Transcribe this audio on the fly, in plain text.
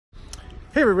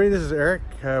Hey everybody, this is Eric.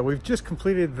 We've just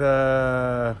completed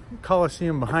the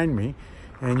Colosseum behind me,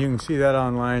 and you can see that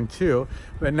online too.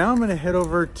 But now I'm going to head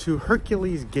over to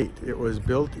Hercules Gate. It was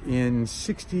built in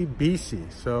 60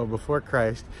 BC, so before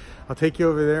Christ. I'll take you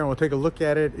over there and we'll take a look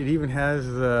at it. It even has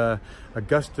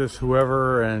Augustus,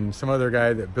 whoever, and some other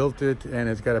guy that built it, and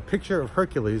it's got a picture of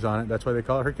Hercules on it. That's why they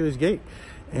call it Hercules Gate.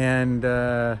 And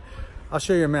I'll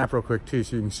show you a map real quick too,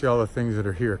 so you can see all the things that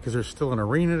are here, because there's still an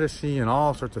arena to see and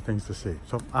all sorts of things to see.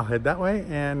 So I'll head that way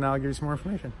and I'll give you some more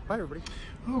information. Bye everybody.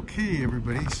 Okay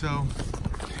everybody, so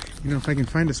if I can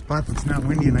find a spot that's not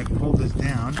windy and I can hold this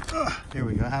down. There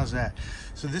we go, how's that?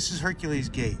 So this is Hercules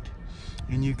Gate,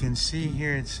 and you can see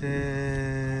here it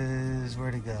says,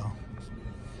 where to go?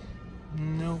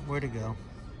 No, where to go?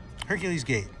 Hercules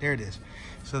Gate, there it is.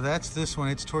 So that's this one,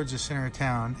 it's towards the center of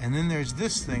town. And then there's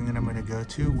this thing that I'm going to go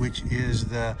to, which is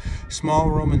the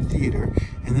small Roman theater.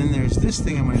 And then there's this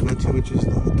thing I'm going to go to, which is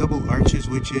the double arches,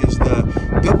 which is the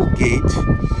double gate.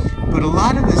 But a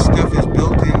lot of this stuff is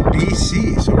built in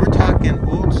BC, so we're talking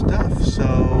old stuff. So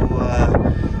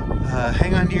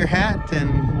hang on to your hat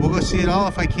and we'll go see it all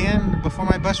if I can before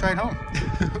my bus ride home.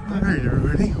 All right,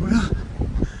 everybody. Well,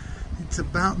 it's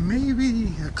about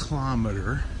maybe a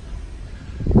kilometer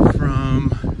from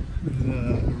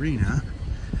the arena,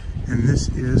 and this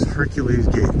is Hercules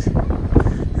Gate,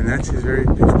 and that's his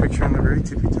picture on the very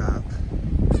tippy top.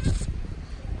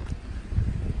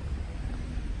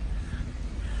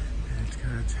 And it's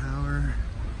got a tower,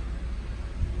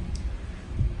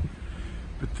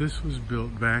 but this was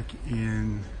built back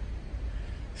in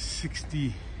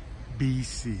 60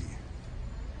 BC.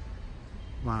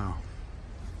 Wow.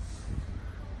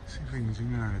 Let's see if I can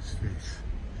zoom in on his face.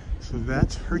 So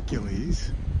that's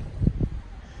Hercules,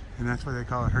 and that's why they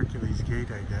call it Hercules Gate,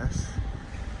 I guess.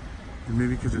 And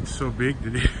maybe because it's so big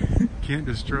that it can't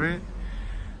destroy it.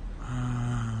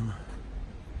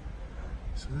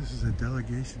 So this is a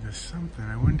delegation to something.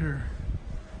 I wonder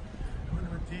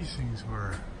what these things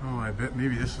were. Oh, I bet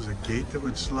maybe this was a gate that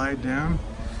would slide down,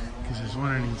 because there's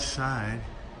one on each side.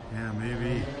 Yeah,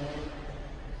 maybe.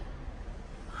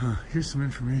 Huh, here's some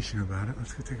information about it.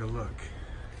 Let's go take a look.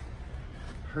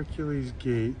 Hercules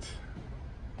Gate.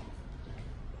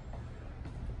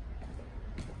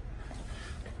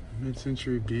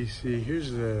 Mid-century BC.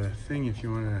 Here's the thing if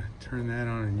you want to turn that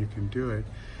on and you can do it.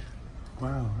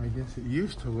 Wow, I guess it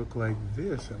used to look like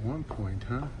this at one point,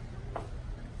 huh?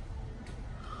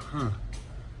 Huh.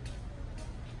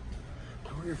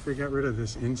 I wonder if they got rid of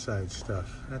this inside stuff.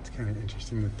 That's kind of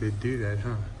interesting that they'd do that,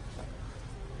 huh?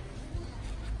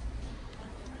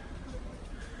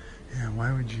 Yeah,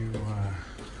 why would you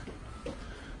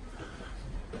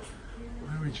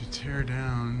tear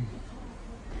down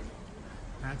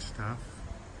that stuff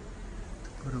to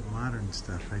put up modern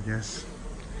stuff? I guess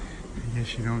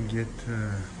you don't get,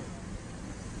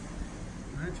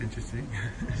 that's interesting.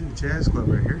 There's a jazz club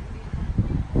right here.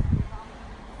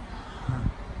 Huh.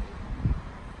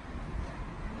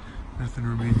 Nothing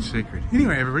remains sacred.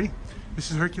 Anyway, everybody,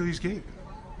 this is Hercules Gate.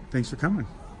 Thanks for coming.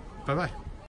 Bye-bye.